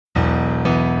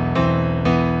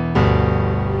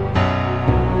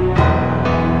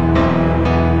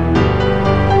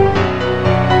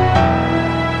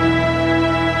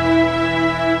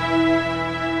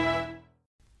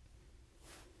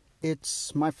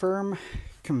It's my firm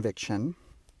conviction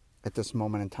at this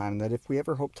moment in time that if we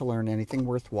ever hope to learn anything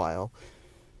worthwhile,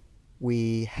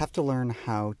 we have to learn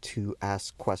how to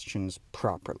ask questions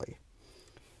properly.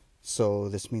 So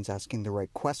this means asking the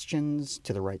right questions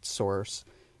to the right source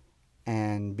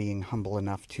and being humble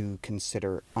enough to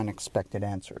consider unexpected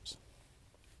answers.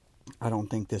 I don't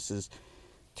think this is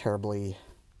terribly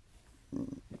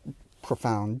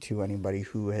profound to anybody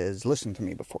who has listened to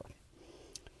me before.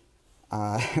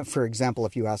 For example,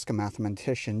 if you ask a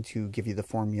mathematician to give you the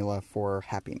formula for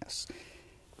happiness,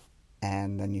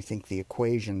 and then you think the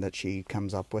equation that she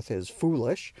comes up with is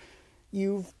foolish,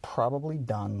 you've probably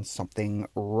done something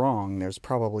wrong. There's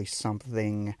probably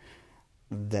something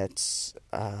that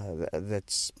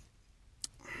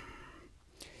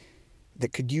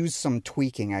could use some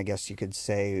tweaking, I guess you could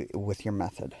say, with your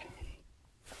method.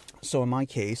 So in my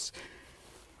case,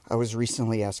 I was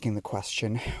recently asking the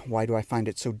question, why do I find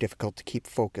it so difficult to keep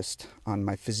focused on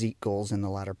my physique goals in the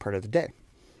latter part of the day?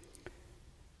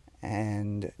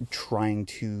 And trying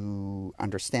to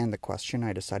understand the question,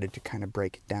 I decided to kind of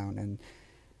break it down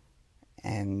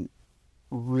and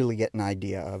really get an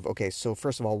idea of, okay, so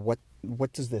first of all,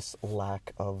 what does this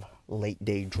lack of late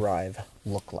day drive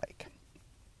look like?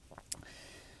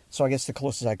 So I guess the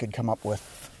closest I could come up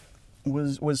with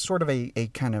was sort of a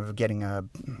kind of getting a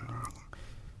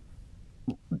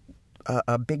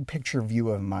big picture view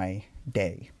of my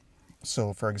day.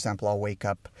 So, for example, I'll wake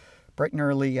up bright and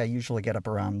early. I usually get up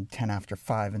around 10 after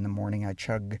 5 in the morning. I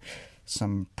chug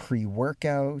some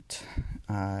pre-workout,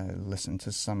 listen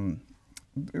to some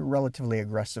relatively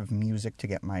aggressive music to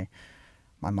get my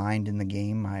mind in the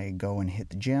game. I go and hit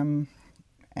the gym,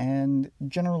 and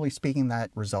generally speaking,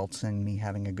 that results in me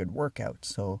having a good workout.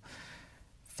 So,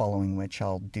 following which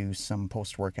I'll do some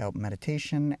post-workout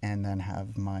meditation and then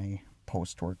have my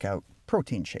post-workout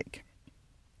protein shake.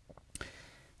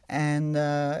 And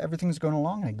everything's going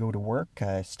along. I go to work.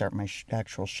 I start my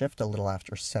actual shift a little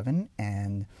after 7,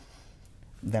 and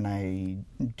then I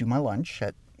do my lunch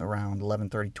at around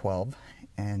 11:30, 12,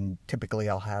 and typically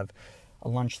I'll have a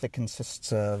lunch that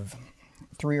consists of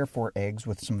 3 or 4 eggs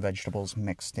with some vegetables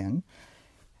mixed in.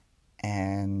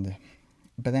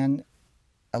 But then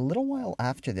a little while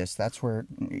after this, that's where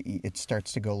it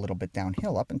starts to go a little bit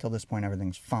downhill. Up until this point,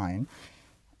 everything's fine.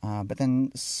 But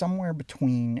then somewhere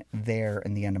between there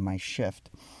and the end of my shift,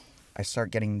 I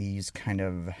start getting these kind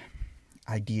of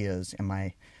ideas in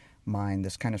my mind,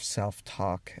 this kind of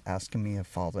self-talk asking me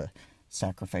if all the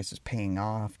sacrifice is paying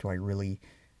off. Do I really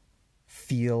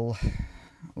feel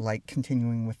like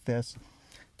continuing with this?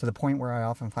 To the point where I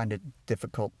often find it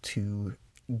difficult to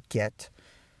get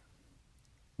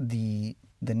the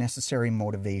necessary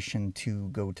motivation to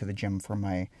go to the gym for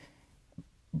my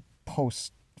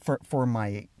for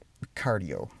my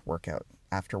cardio workout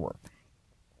after work.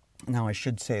 Now, I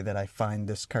should say that I find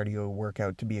this cardio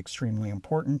workout to be extremely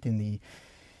important in the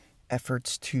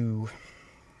efforts to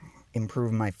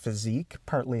improve my physique.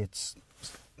 Partly it's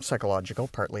psychological,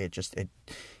 partly it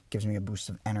gives me a boost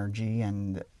of energy,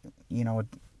 and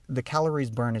the calories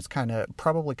burned is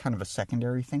probably a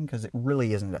secondary thing, because it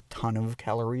really isn't a ton of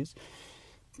calories,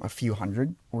 a few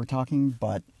hundred we're talking,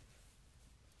 but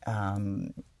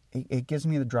it gives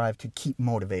me the drive to keep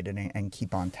motivated and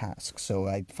keep on task. So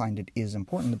I find it is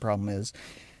important. The problem is,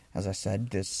 as I said,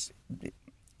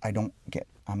 I'm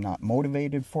not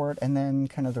motivated for it, and then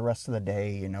kind of the rest of the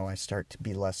day, I start to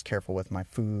be less careful with my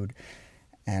food,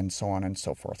 and so on and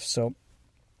so forth. So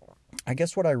I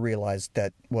guess what I realized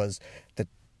was that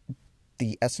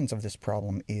the essence of this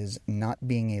problem is not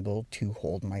being able to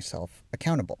hold myself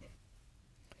accountable.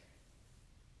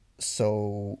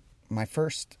 So my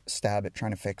first stab at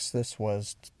trying to fix this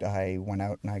was I went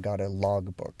out and I got a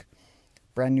log book.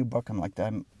 Brand new book. I'm like,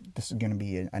 this is going to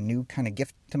be a new kind of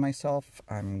gift to myself.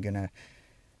 I'm going to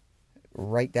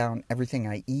write down everything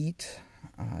I eat,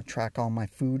 track all my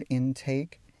food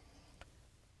intake.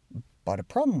 But a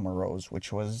problem arose,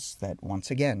 which was that, once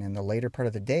again, in the later part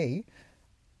of the day,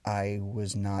 I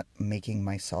was not making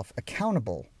myself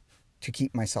accountable to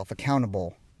keep myself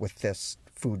accountable with this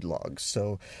food log.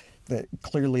 So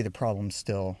clearly the problem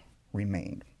still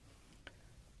remained.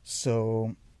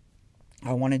 So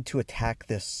I wanted to attack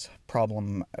this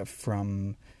problem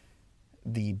from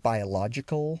the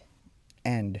biological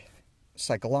and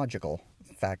psychological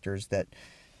factors that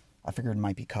I figured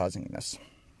might be causing this.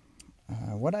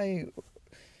 What I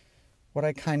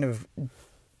kind of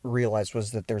realized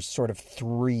was that there's sort of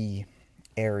 3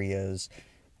 areas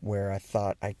where I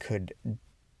thought I could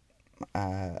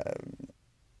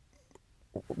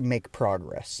make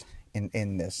progress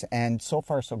in this, and so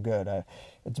far so good.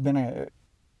 It's been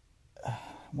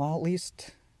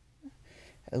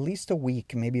at at least a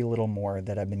week, maybe a little more,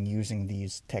 that I've been using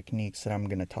these techniques that I'm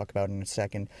going to talk about in a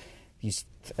second. These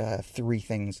 3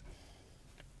 things,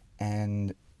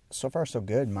 and so far so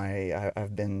good. My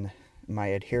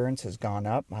adherence has gone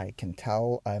up. I can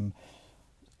tell I'm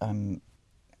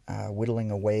whittling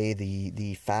away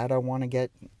the fat I want to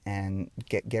get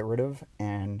rid of,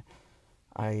 and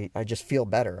I just feel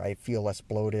better. I feel less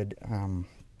bloated.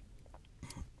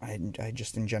 I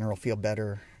just in general feel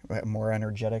better, more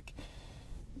energetic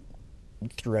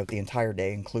throughout the entire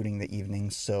day, including the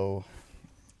evenings. So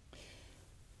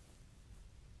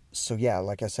yeah,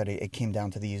 like I said, it came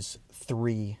down to these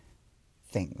 3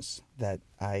 things that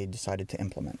I decided to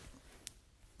implement.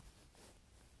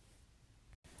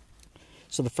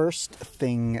 So the first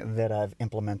thing that I've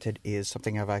implemented is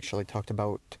something I've actually talked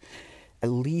about at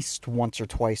least once or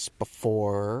twice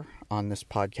before on this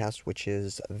podcast, which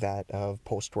is that of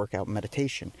post-workout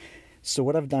meditation. So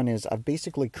what I've done is I've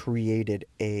basically created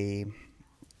a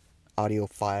audio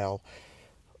file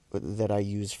that I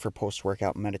use for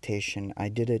post-workout meditation. I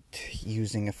did it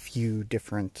using a few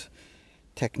different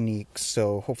techniques,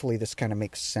 so hopefully this kind of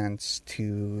makes sense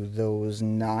to those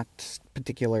not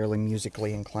particularly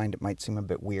musically inclined. It might seem a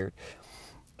bit weird.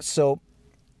 So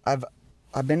I've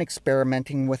been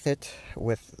experimenting with it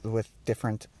with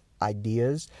different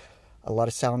ideas, a lot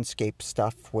of soundscape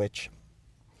stuff, which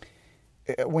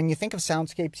when you think of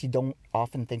soundscapes, you don't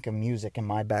often think of music. And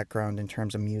my background in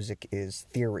terms of music is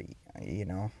theory,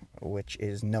 which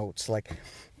is notes. Like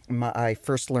I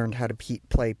first learned how to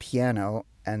play piano,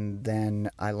 and then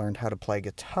I learned how to play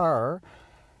guitar.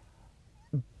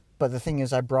 But the thing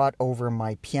is, I brought over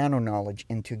my piano knowledge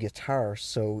into guitar.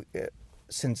 So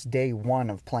since day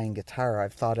one of playing guitar,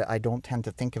 I don't tend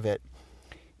to think of it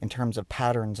in terms of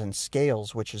patterns and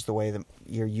scales, which is the way that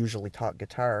you're usually taught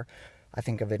guitar. I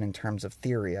think of it in terms of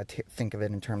theory. I think of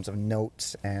it in terms of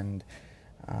notes and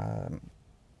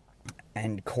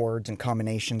chords and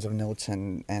combinations of notes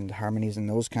and harmonies and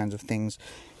those kinds of things,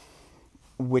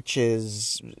 which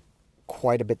is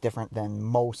quite a bit different than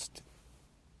most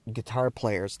guitar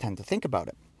players tend to think about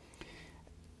it.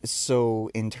 So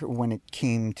when it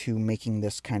came to making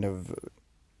this kind of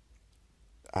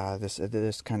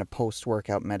this kind of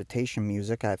post-workout meditation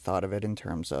music, I thought of it in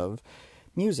terms of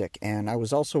music. And I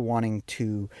was also wanting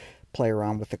to play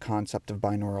around with the concept of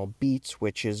binaural beats,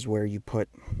 which is where you put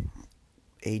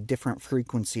a different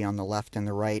frequency on the left and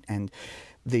the right, and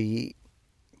the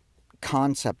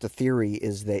concept, the theory,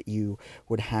 is that you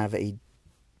would have a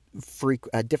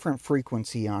different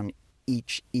frequency on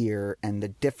each ear, and the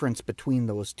difference between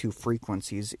those 2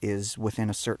 frequencies is within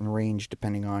a certain range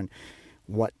depending on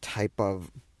what type of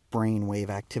brainwave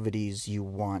activities you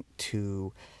want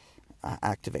to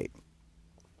activate.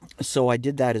 So I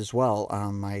did that as well.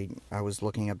 I was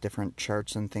looking up different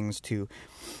charts and things to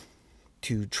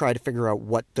try to figure out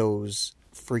what those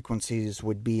frequencies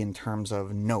would be in terms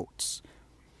of notes.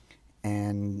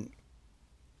 And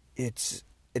it's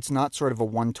not sort of a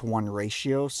 1-to-1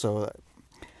 ratio. So,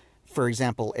 for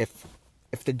example, if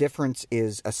the difference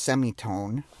is a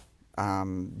semitone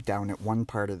down at one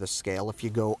part of the scale, if you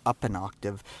go up an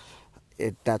octave,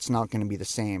 that's not going to be the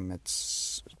same.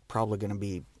 It's probably going to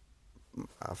be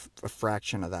a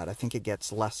fraction of that. I think it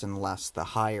gets less and less the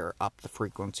higher up the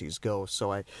frequencies go.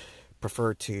 So I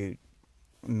prefer to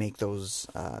make those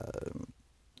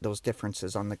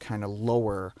differences on the kind of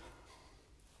lower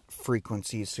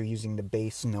frequencies, so using the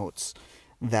bass notes.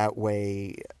 That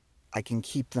way I can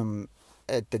keep them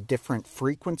at the different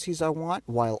frequencies I want,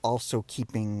 while also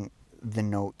keeping the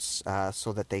notes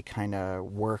so that they kind of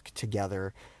work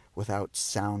together without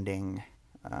sounding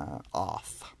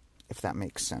off, if that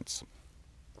makes sense.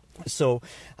 So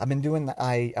I've been doing that.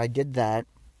 I did that.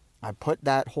 I put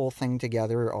that whole thing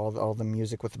together, all the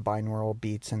music with the binaural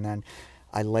beats, and then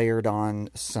I layered on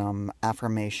some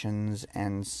affirmations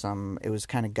and it was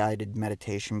kind of guided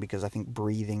meditation, because I think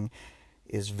breathing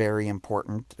is very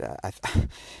important.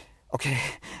 Okay,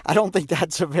 I don't think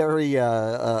that's a very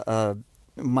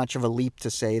much of a leap to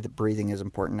say that breathing is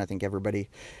important. I think everybody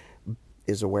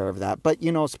is aware of that. But,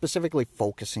 specifically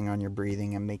focusing on your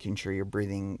breathing and making sure your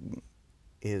breathing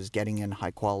is getting in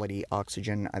high quality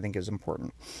oxygen, I think is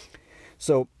important.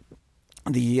 So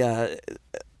the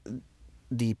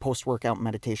post-workout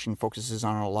meditation focuses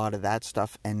on a lot of that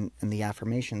stuff and the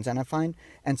affirmations. And I find,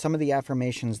 and some of the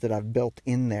affirmations that I've built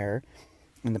in there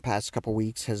in the past couple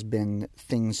weeks has been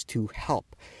things to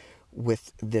help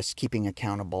with this keeping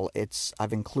accountable.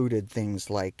 I've included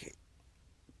things like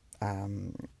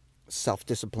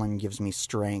self-discipline gives me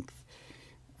strength.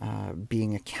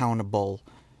 Being accountable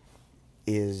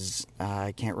is,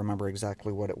 I can't remember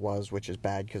exactly what it was, which is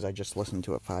bad because I just listened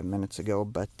to it 5 minutes ago,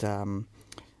 but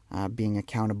being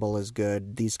accountable is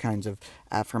good, these kinds of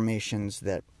affirmations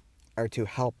that are to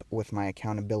help with my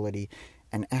accountability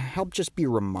and help just be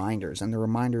reminders, and the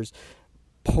reminders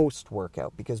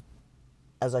post-workout, because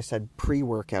as I said,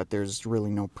 pre-workout, there's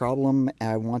really no problem.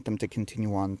 I want them to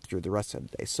continue on through the rest of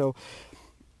the day. So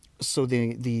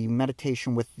the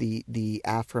meditation with the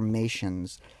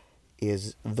affirmations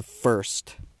is the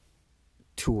first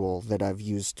tool that I've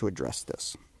used to address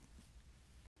this.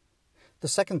 The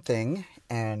second thing,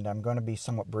 and I'm going to be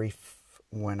somewhat brief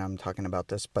when I'm talking about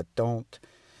this, but don't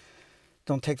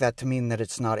take that to mean that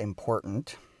it's not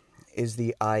important, is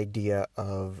the idea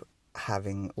of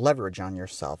having leverage on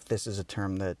yourself. This is a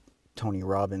term that Tony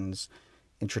Robbins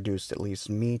introduced at least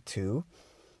me to,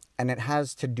 and it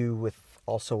has to do with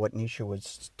also what Nietzsche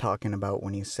was talking about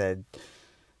when he said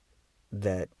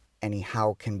that any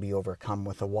how can be overcome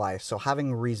with a why. So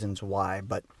having reasons why,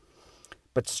 but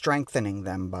strengthening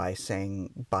them by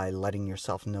letting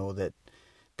yourself know that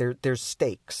there's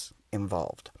stakes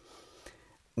involved.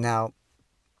 Now,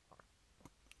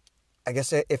 I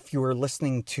guess if you've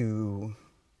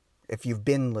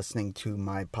been listening to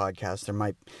my podcast, there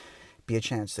might be a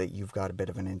chance that you've got a bit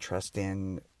of an interest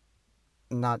in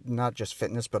not just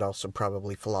fitness, but also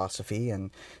probably philosophy.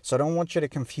 And so I don't want you to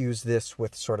confuse this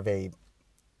with sort of a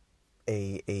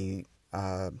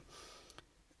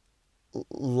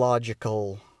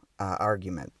logical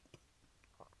argument.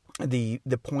 The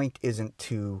point isn't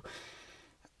to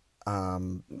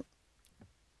come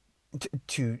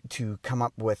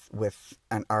up with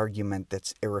an argument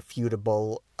that's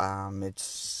irrefutable.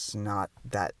 It's not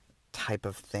that type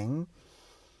of thing.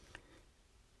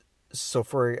 So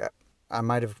I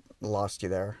might have lost you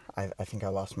there. I think I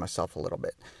lost myself a little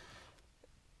bit.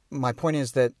 My point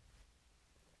is that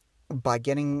by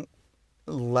getting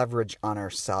leverage on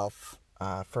ourselves,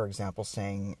 for example,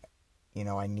 saying,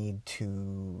 I need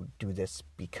to do this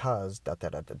because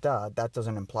that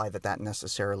doesn't imply that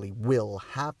necessarily will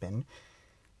happen.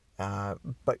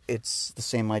 But it's the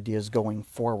same idea as going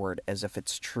forward as if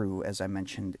it's true, as I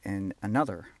mentioned in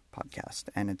another podcast,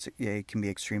 and it can be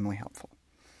extremely helpful.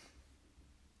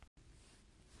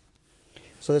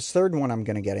 So this third one I'm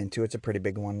going to get into, it's a pretty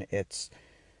big one. It's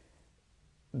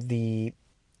an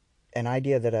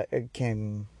idea that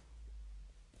came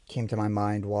to my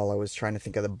mind while I was trying to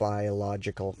think of the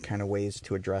biological kind of ways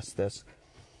to address this.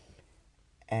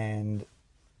 And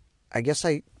I guess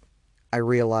I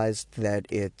realized that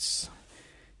it's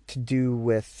to do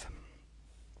with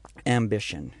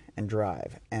ambition and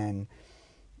drive, and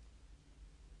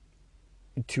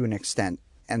to an extent.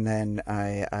 And then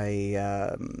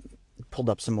I pulled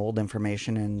up some old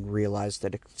information and realized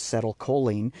that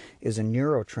acetylcholine is a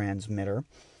neurotransmitter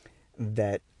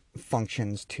that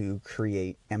functions to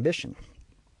create ambition.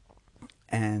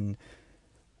 And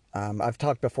I've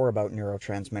talked before about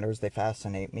neurotransmitters. They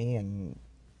fascinate me, and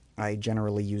I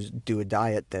generally do a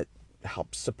diet that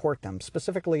helps support them.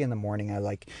 Specifically in the morning, I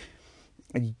like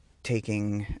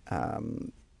taking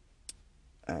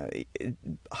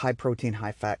high protein,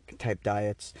 high fat type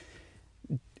diets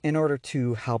in order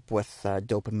to help with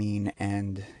dopamine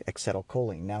and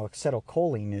acetylcholine. Now,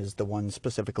 acetylcholine is the one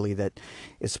specifically that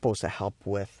is supposed to help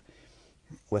with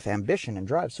ambition and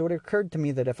drive. So it occurred to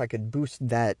me that if I could boost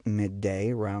that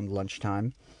midday around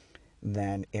lunchtime,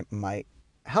 then it might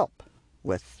help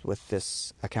with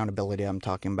this accountability I'm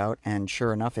talking about. And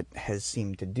sure enough, it has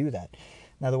seemed to do that.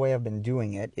 Now, the way I've been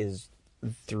doing it is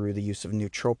through the use of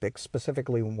nootropics,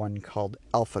 specifically one called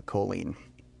alpha-choline.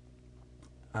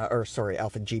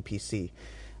 Alpha GPC.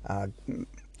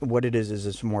 What it is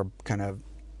it's more kind of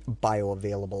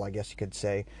bioavailable, I guess you could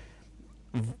say,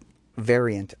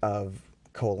 variant of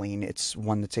choline. It's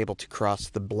one that's able to cross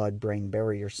the blood-brain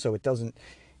barrier, so it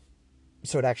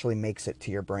actually makes it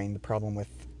to your brain. The problem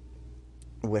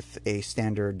with a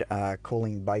standard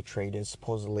choline bitrate is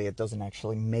supposedly it doesn't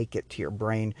actually make it to your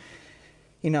brain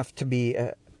enough to be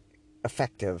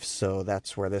effective, so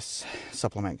that's where this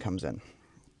supplement comes in.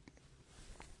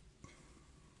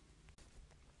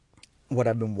 What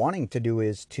I've been wanting to do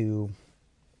is to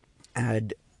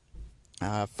add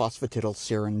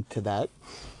phosphatidylserine to that.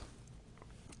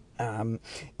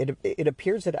 It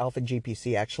appears that alpha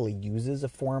GPC actually uses a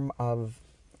form of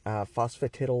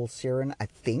phosphatidylserine, I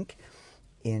think,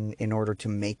 in order to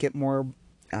make it more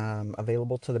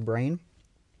available to the brain.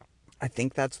 I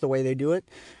think that's the way they do it.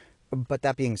 But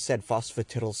that being said,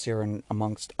 phosphatidylserine,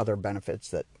 amongst other benefits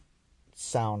that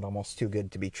sound almost too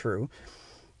good to be true,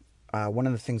 one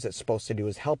of the things it's supposed to do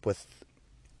is help with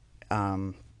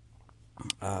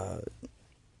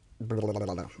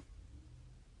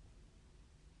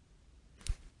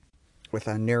with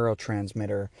a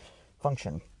neurotransmitter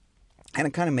function. And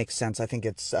it kind of makes sense. I think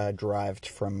it's derived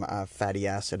from fatty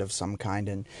acid of some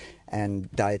kind,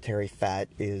 and dietary fat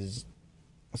is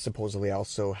supposedly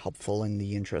also helpful in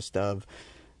the interest of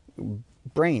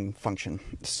brain function.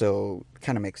 So it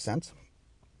kind of makes sense.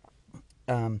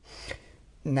 Um,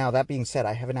 Now, that being said,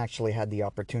 I haven't actually had the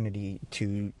opportunity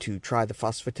to try the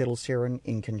phosphatidylserine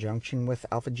in conjunction with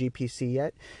alpha GPC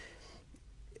yet,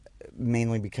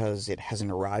 mainly because it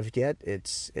hasn't arrived yet.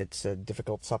 It's a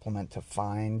difficult supplement to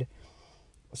find.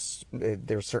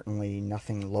 There's certainly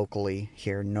nothing locally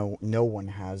here. No one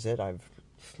has it. I've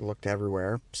looked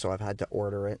everywhere, so I've had to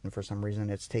order it, and for some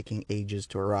reason it's taking ages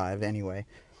to arrive. Anyway,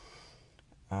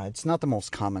 it's not the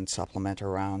most common supplement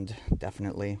around,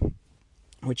 definitely,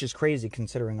 which is crazy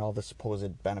considering all the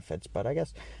supposed benefits. But I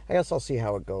guess I'll see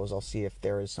how it goes. I'll see if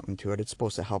there is something to it. It's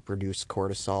supposed to help reduce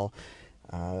cortisol,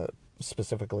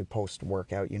 specifically post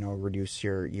workout. Reduce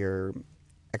your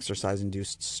exercise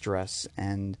induced stress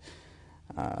and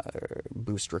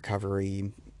boost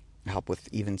recovery, help with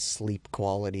even sleep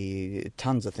quality.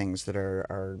 Tons of things that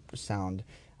are sound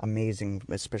amazing,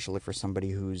 especially for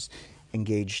somebody who's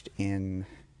engaged in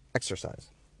exercise.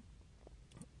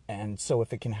 And so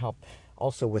if it can help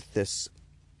also with this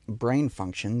brain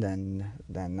function, then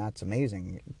that's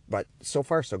amazing. But so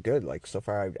far so good. Like, so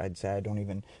far I'd say I don't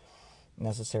even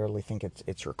necessarily think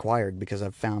it's required, because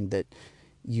I've found that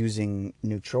using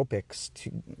nootropics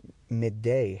to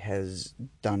midday has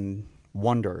done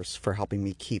wonders for helping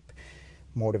me keep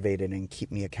motivated and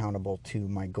keep me accountable to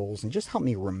my goals, and just help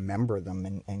me remember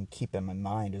them and keep them in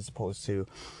mind, as opposed to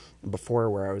before,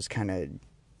 where I was kind of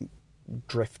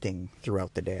drifting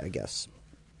throughout the day, I guess.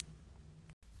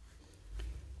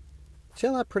 So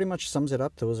yeah, that pretty much sums it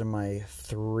up. Those are my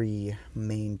three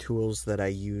main tools that I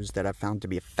use, that I've found to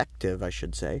be effective, I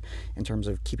should say, in terms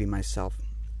of keeping myself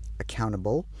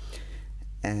accountable.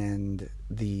 And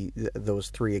those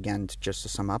three, again, just to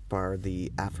sum up, are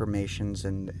the affirmations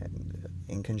and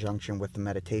in conjunction with the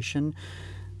meditation,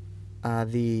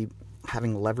 the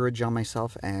having leverage on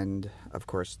myself, and of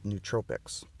course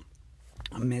nootropics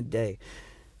midday.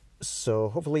 So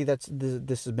hopefully this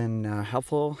has been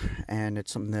helpful, and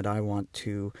it's something that I want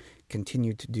to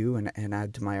continue to do and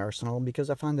add to my arsenal, because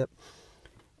I find that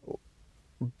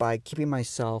by keeping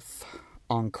myself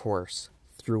on course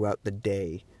throughout the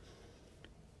day,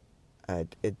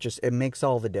 it makes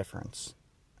all the difference.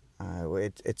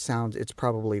 It's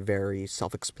probably very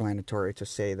self-explanatory to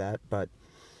say that, but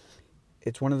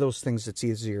it's one of those things that's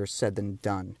easier said than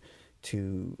done,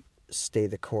 to stay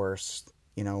the course.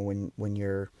 When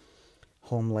you're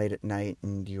home late at night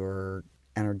and your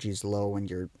energy's low and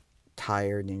you're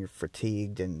tired and you're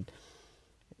fatigued and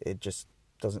it just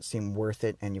doesn't seem worth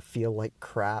it, and you feel like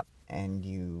crap, and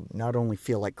you not only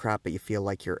feel like crap, but you feel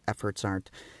like your efforts aren't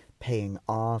paying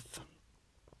off,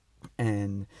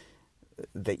 and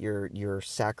that you're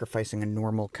sacrificing a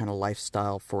normal kind of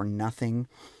lifestyle for nothing.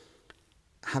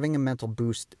 Having a mental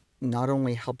boost not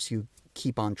only helps you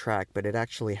keep on track, but it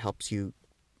actually helps you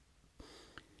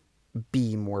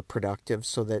be more productive,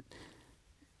 so that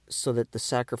the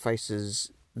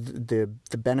sacrifices, the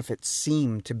benefits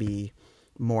seem to be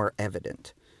more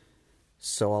evident.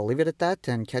 So I'll leave it at that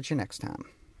and catch you next time.